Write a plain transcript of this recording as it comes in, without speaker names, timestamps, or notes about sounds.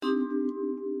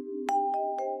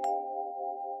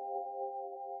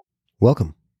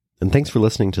Welcome, and thanks for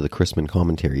listening to the Chrisman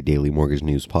Commentary Daily Mortgage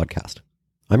News Podcast.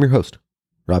 I'm your host,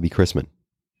 Robbie Chrisman.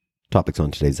 Topics on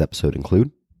today's episode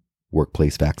include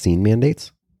workplace vaccine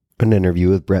mandates, an interview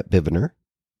with Brett Bivener,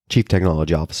 Chief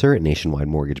Technology Officer at Nationwide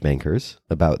Mortgage Bankers,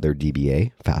 about their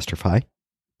DBA, Fasterfi,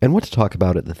 and what to talk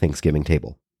about at the Thanksgiving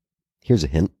table. Here's a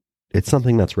hint. It's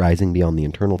something that's rising beyond the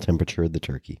internal temperature of the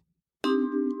turkey.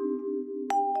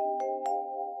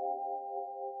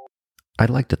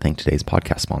 I'd like to thank today's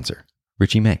podcast sponsor,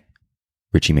 Richie May.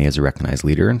 Richie May is a recognized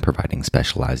leader in providing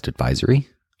specialized advisory,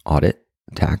 audit,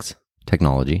 tax,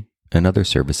 technology, and other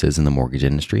services in the mortgage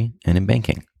industry and in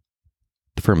banking.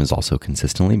 The firm has also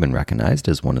consistently been recognized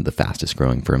as one of the fastest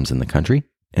growing firms in the country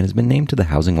and has been named to the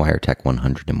HousingWire Tech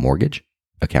 100 in mortgage,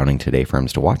 Accounting Today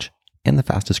Firms to Watch, and the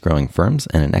fastest growing firms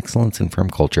and an excellence in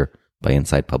firm culture by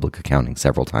Inside Public Accounting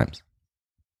several times.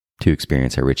 To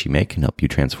experience how Richie May can help you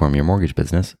transform your mortgage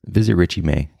business, visit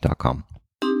richiemay.com.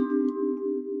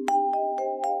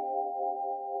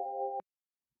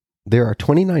 There are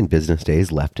 29 business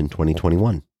days left in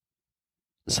 2021.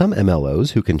 Some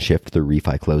MLOs who can shift their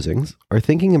refi closings are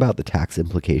thinking about the tax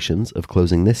implications of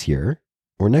closing this year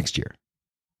or next year.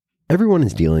 Everyone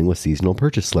is dealing with seasonal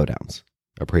purchase slowdowns,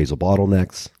 appraisal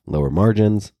bottlenecks, lower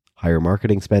margins, higher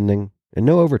marketing spending, and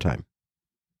no overtime.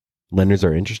 Lenders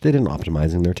are interested in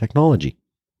optimizing their technology,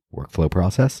 workflow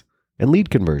process, and lead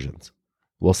conversions,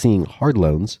 while seeing hard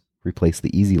loans replace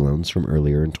the easy loans from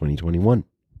earlier in 2021.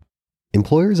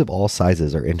 Employers of all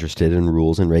sizes are interested in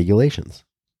rules and regulations.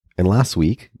 And last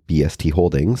week, BST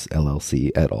Holdings,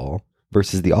 LLC et al.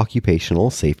 Versus the Occupational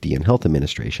Safety and Health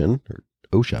Administration, or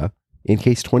OSHA, in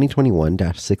case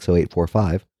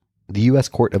 2021-60845, the U.S.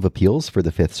 Court of Appeals for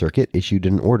the Fifth Circuit issued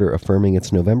an order affirming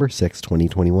its November 6,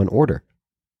 2021 order,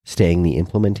 staying the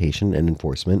implementation and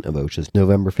enforcement of OSHA's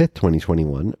November 5,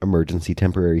 2021 Emergency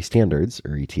Temporary Standards,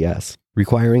 or ETS,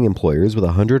 requiring employers with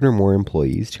 100 or more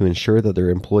employees to ensure that their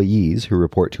employees who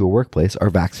report to a workplace are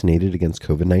vaccinated against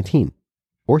COVID-19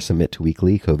 or submit to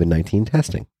weekly COVID-19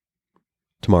 testing.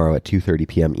 Tomorrow at 2:30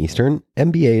 p.m. Eastern,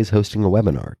 MBA is hosting a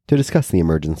webinar to discuss the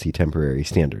Emergency Temporary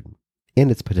Standard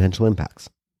and its potential impacts.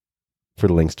 For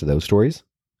the links to those stories,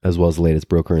 as well as the latest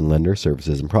broker and lender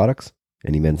services and products,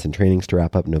 and events and trainings to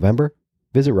wrap up November,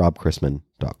 visit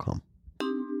robchrisman.com.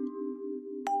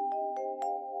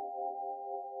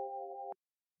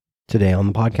 Today on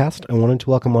the podcast, I wanted to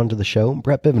welcome onto the show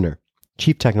Brett Bivener,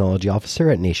 Chief Technology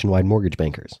Officer at Nationwide Mortgage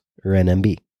Bankers, or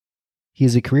NMB. He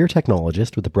is a career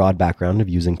technologist with a broad background of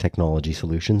using technology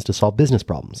solutions to solve business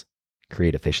problems,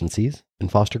 create efficiencies, and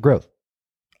foster growth.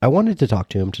 I wanted to talk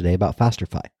to him today about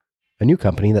Fasterfi, a new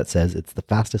company that says it's the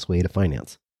fastest way to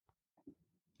finance.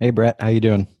 Hey, Brett, how you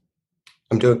doing?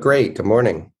 I'm doing great. Good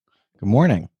morning. Good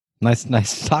morning. Nice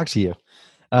to talk to you.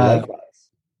 Likewise.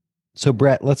 So,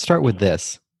 Brett, let's start with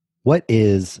this. What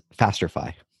is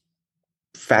Fasterfi?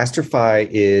 Fasterfi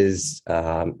is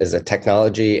a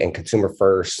technology and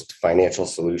consumer-first financial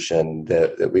solution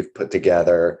that we've put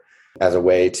together as a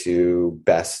way to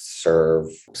best serve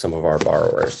some of our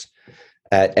borrowers.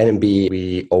 At NMB,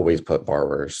 we always put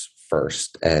borrowers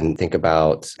first and think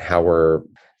about how we're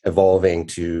evolving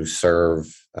to serve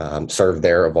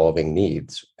their evolving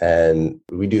needs. And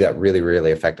we do that really,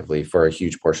 really effectively for a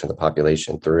huge portion of the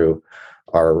population through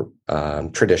our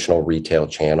traditional retail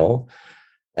channel.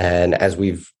 And as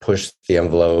we've pushed the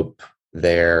envelope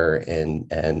there and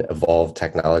evolved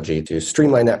technology to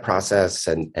streamline that process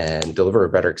and deliver a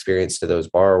better experience to those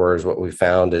borrowers, what we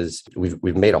found is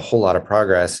we've made a whole lot of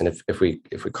progress. And if we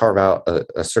carve out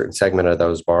a certain segment of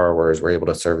those borrowers, we're able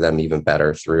to serve them even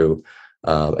better through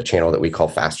a channel that we call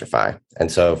Fasterfi.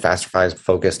 And so Fasterfi is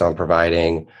focused on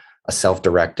providing a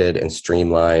self-directed and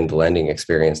streamlined lending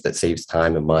experience that saves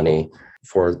time and money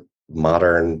for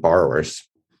modern borrowers.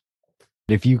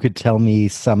 If you could tell me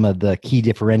some of the key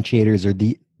differentiators or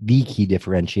the key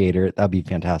differentiator, that'd be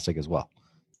fantastic as well.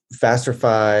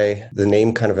 Fasterfi, the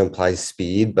name kind of implies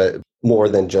speed, but more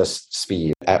than just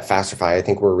speed. At Fasterfi, I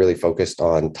think we're really focused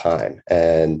on time,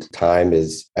 and time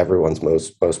is everyone's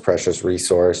most precious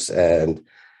resource. And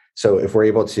so if we're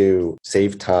able to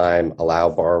save time, allow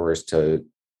borrowers to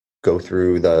go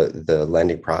through the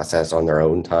lending process on their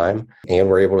own time, and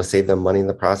we're able to save them money in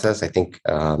the process, I think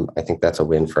that's a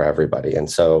win for everybody.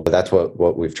 And so that's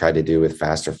what we've tried to do with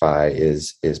Fasterfi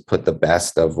is put the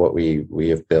best of what we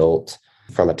have built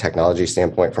from a technology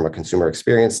standpoint, from a consumer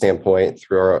experience standpoint,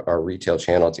 through our retail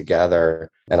channel together,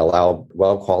 and allow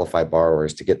well-qualified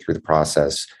borrowers to get through the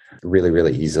process really,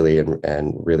 really easily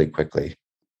and really quickly.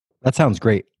 That sounds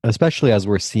great, especially as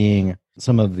we're seeing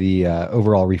some of the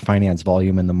overall refinance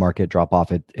volume in the market drop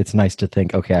off. It's nice to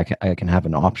think, okay, I can have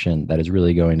an option that is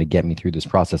really going to get me through this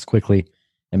process quickly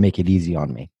and make it easy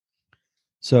on me.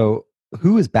 So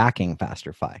who is backing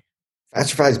FasterFi?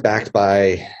 FasterFi is backed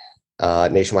by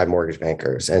Nationwide Mortgage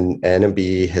Bankers, and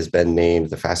NMB has been named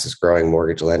the fastest growing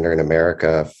mortgage lender in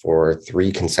America for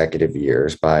 3 consecutive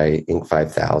years by Inc.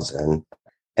 5000.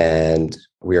 And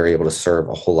we are able to serve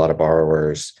a whole lot of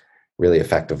borrowers really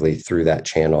effectively through that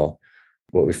channel.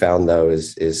 What we found, though,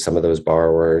 is some of those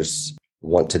borrowers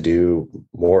want to do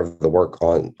more of the work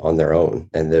on their own,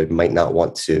 and they might not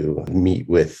want to meet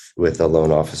with a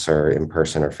loan officer in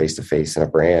person or face-to-face in a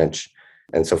branch.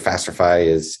 And so FasterFi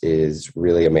is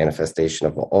really a manifestation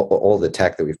of all the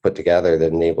tech that we've put together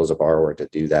that enables a borrower to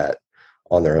do that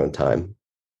on their own time.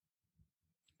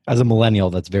 As a millennial,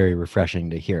 that's very refreshing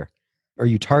to hear. Are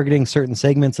you targeting certain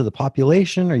segments of the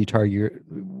population? Are you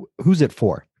who's it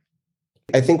for?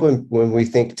 I think when we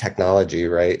think technology,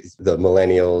 right, the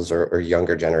millennials or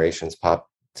younger generations pop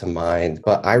to mind.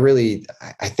 But I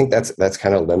think that's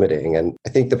kind of limiting. And I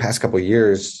think the past couple of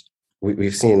years,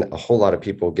 we've seen a whole lot of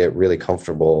people get really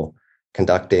comfortable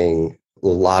conducting a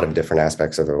lot of different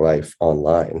aspects of their life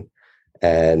online.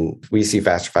 And we see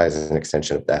FasterFi as an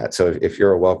extension of that. So if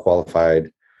you're a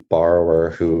well-qualified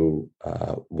borrower who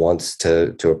wants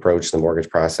to approach the mortgage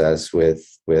process with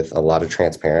a lot of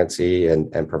transparency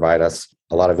and provide us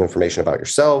a lot of information about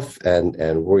yourself,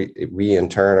 and we in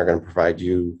turn are going to provide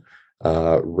you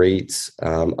rates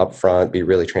upfront, be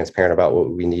really transparent about what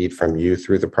we need from you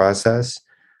through the process.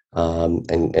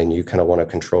 And you kind of want to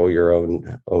control your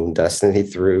own destiny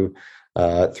through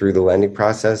the lending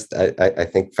process. I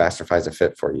think FasterFi is a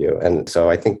fit for you, and so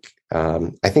I think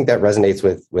that resonates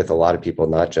with a lot of people,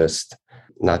 not just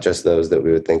those that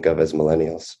we would think of as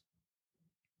millennials.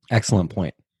 Excellent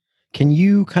point. Can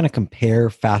you kind of compare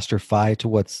FasterFi to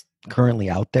what's currently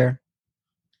out there?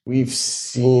 We've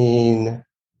seen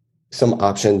some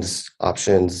options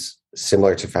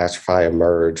similar to FasterFi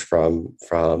emerge from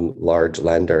large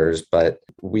lenders, but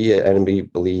we at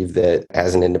NMB believe that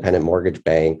as an independent mortgage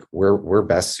bank, we're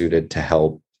best suited to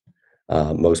help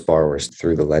most borrowers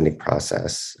through the lending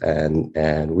process,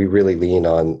 and we really lean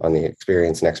on the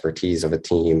experience and expertise of a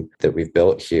team that we've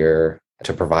built here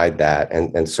to provide that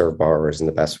and serve borrowers in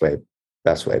the best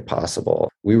way possible.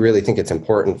 We really think it's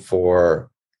important for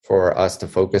us to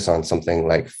focus on something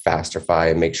like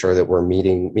FasterFi and make sure that we're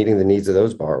meeting the needs of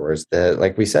those borrowers that,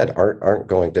 like we said, aren't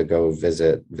going to go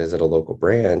visit a local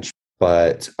branch,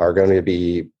 but are going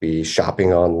to be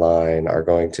shopping online, are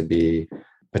going to be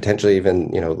potentially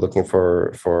even looking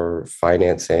for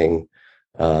financing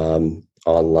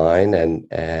online,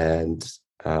 and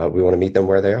we want to meet them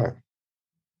where they are.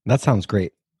 That sounds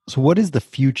great. So what is the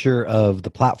future of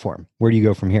the platform? Where do you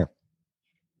go from here?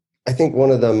 I think one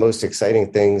of the most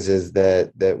exciting things is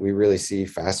that we really see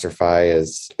FasterFi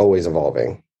as always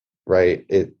evolving, right?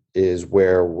 It is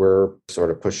where we're sort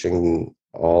of pushing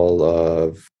all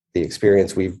of the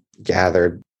experience we've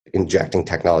gathered, injecting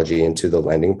technology into the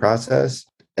lending process.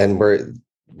 And we're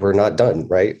not done,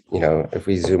 right? If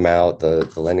we zoom out, the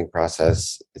lending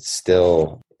process, it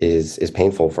still is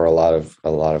painful for a lot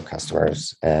of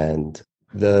customers. And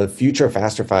the future of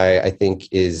FasterFi, I think,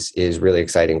 is really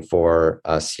exciting for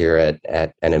us here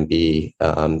at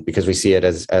NMB because we see it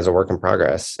as a work in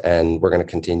progress, and we're going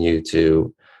to continue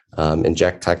to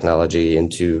inject technology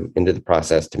into the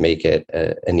process to make it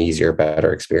an easier,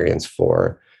 better experience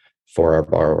for our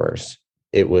borrowers.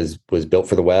 It was built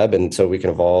for the web, and so we can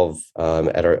evolve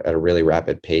at a really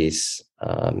rapid pace.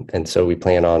 And so we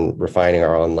plan on refining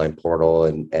our online portal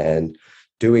and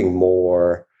doing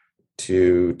more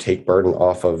to take burden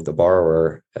off of the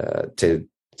borrower to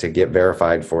get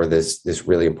verified for this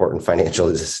really important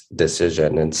financial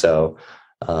decision. And so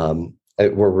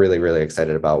we're really, really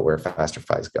excited about where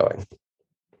FasterFi is going.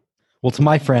 Well, to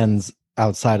my friends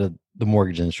outside of the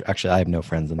mortgage industry, actually, I have no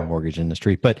friends in the mortgage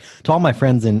industry, but to all my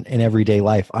friends in everyday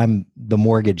life, I'm the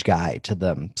mortgage guy to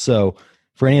them. So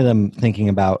for any of them thinking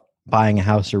about buying a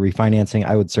house or refinancing,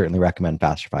 I would certainly recommend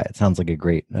FasterFi. It sounds like a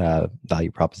great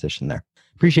value proposition there.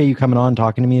 Appreciate you coming on,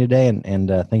 talking to me today, and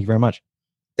thank you very much.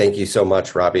 Thank you so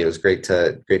much, Robbie. It was great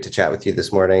to chat with you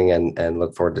this morning, and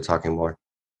look forward to talking more.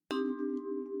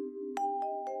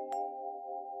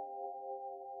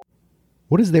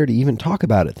 What is there to even talk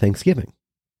about at Thanksgiving?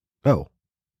 Oh,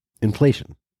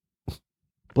 inflation.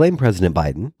 Blame President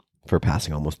Biden for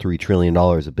passing almost $3 trillion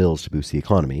of bills to boost the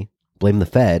economy. Blame the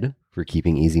Fed for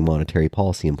keeping easy monetary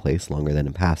policy in place longer than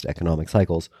in past economic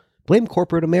cycles. Blame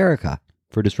corporate America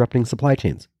for disrupting supply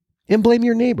chains. And blame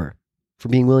your neighbor for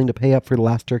being willing to pay up for the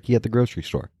last turkey at the grocery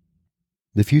store.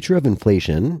 The future of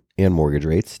inflation and mortgage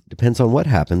rates depends on what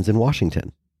happens in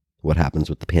Washington, what happens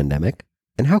with the pandemic,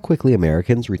 and how quickly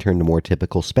Americans return to more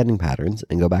typical spending patterns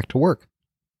and go back to work.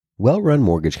 Well-run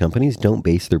mortgage companies don't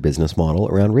base their business model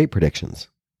around rate predictions,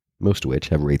 most of which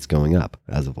have rates going up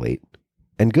as of late.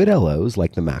 And good LOs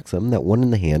like the maxim that 1 in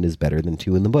the hand is better than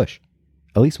 2 in the bush,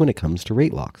 at least when it comes to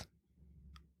rate locks.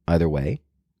 Either way,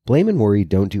 blame and worry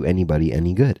don't do anybody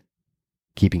any good.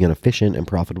 Keeping an efficient and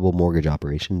profitable mortgage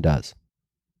operation does.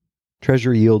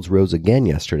 Treasury yields rose again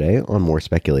yesterday on more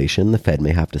speculation the Fed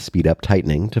may have to speed up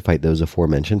tightening to fight those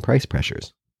aforementioned price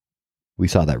pressures. We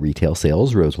saw that retail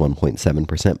sales rose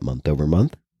 1.7% month over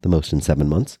month, the most in 7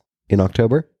 months, in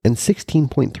October, and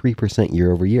 16.3%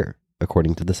 year over year,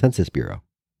 according to the Census Bureau.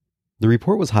 The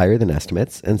report was higher than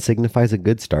estimates and signifies a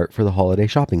good start for the holiday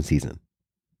shopping season.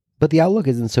 But the outlook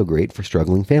isn't so great for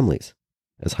struggling families,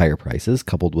 as higher prices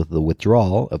coupled with the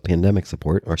withdrawal of pandemic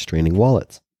support are straining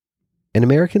wallets. And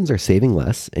Americans are saving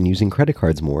less and using credit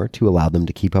cards more to allow them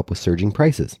to keep up with surging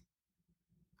prices.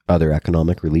 Other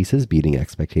economic releases beating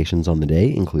expectations on the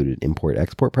day included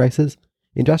import-export prices,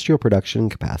 industrial production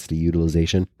capacity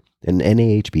utilization, and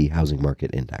NAHB housing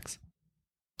market index.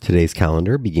 Today's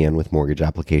calendar began with mortgage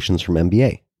applications from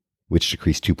MBA, which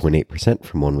decreased 2.8%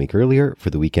 from 1 week earlier for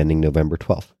the week ending November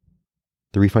 12th.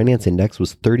 The refinance index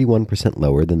was 31%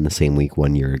 lower than the same week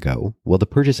 1 year ago, while the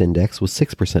purchase index was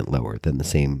 6% lower than the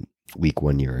same week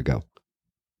 1 year ago.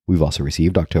 We've also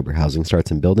received October housing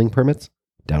starts and building permits,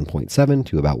 down 0.7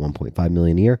 to about 1.5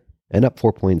 million a year, and up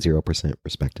 4.0%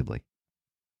 respectively.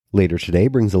 Later today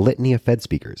brings a litany of Fed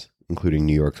speakers, including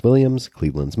New York's Williams,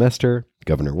 Cleveland's Mester,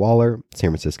 Governor Waller, San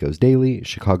Francisco's Daly,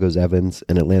 Chicago's Evans,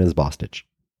 and Atlanta's Bostich.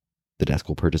 The desk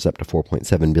will purchase up to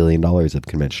 $4.7 billion of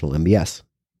conventional MBS.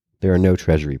 There are no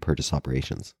Treasury purchase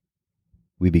operations.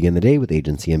 We begin the day with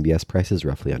agency MBS prices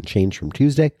roughly unchanged from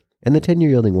Tuesday, and the 10-year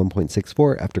yielding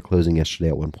 1.64 after closing yesterday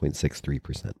at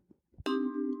 1.63%.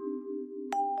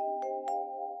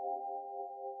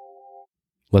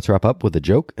 Let's wrap up with a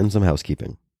joke and some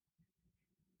housekeeping.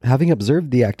 Having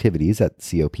observed the activities at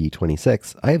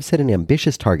COP26, I have set an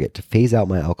ambitious target to phase out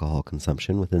my alcohol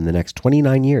consumption within the next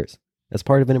 29 years as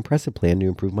part of an impressive plan to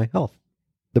improve my health.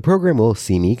 The program will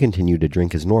see me continue to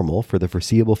drink as normal for the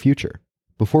foreseeable future,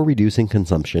 before reducing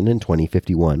consumption in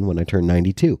 2051 when I turn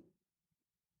 92.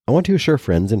 I want to assure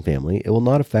friends and family it will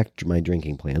not affect my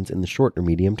drinking plans in the short or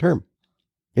medium term.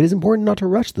 It is important not to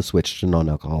rush the switch to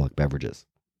non-alcoholic beverages.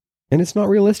 And it's not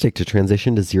realistic to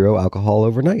transition to zero alcohol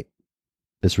overnight.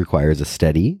 This requires a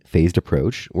steady, phased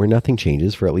approach where nothing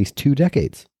changes for at least 2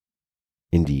 decades.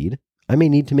 Indeed, I may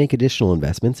need to make additional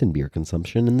investments in beer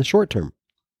consumption in the short term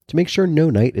to make sure no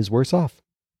night is worse off.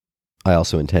 I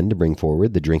also intend to bring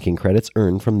forward the drinking credits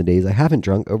earned from the days I haven't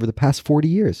drunk over the past 40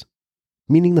 years,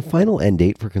 meaning the final end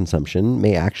date for consumption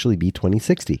may actually be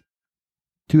 2060.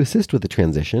 To assist with the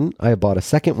transition, I have bought a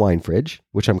second wine fridge,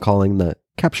 which I'm calling the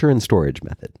capture and storage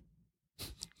method.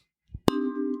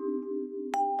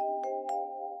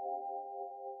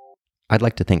 I'd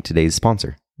like to thank today's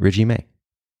sponsor, Richie May.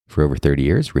 For over 30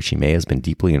 years, Richie May has been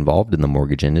deeply involved in the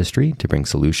mortgage industry to bring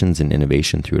solutions and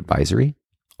innovation through advisory,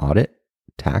 audit,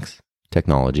 tax,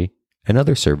 technology, and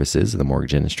other services in the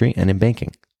mortgage industry and in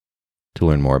banking. To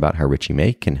learn more about how Richie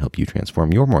May can help you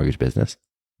transform your mortgage business,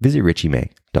 visit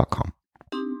richiemay.com.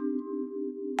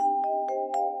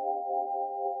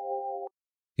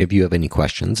 If you have any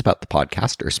questions about the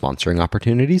podcast or sponsoring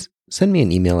opportunities, send me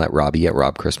an email at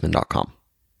robbie@robchrisman.com.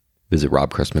 Visit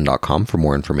robchrisman.com for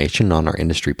more information on our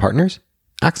industry partners,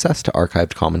 access to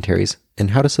archived commentaries,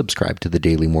 and how to subscribe to the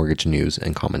daily mortgage news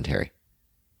and commentary.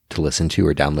 To listen to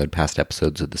or download past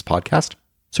episodes of this podcast,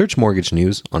 search Mortgage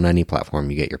News on any platform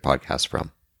you get your podcasts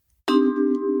from.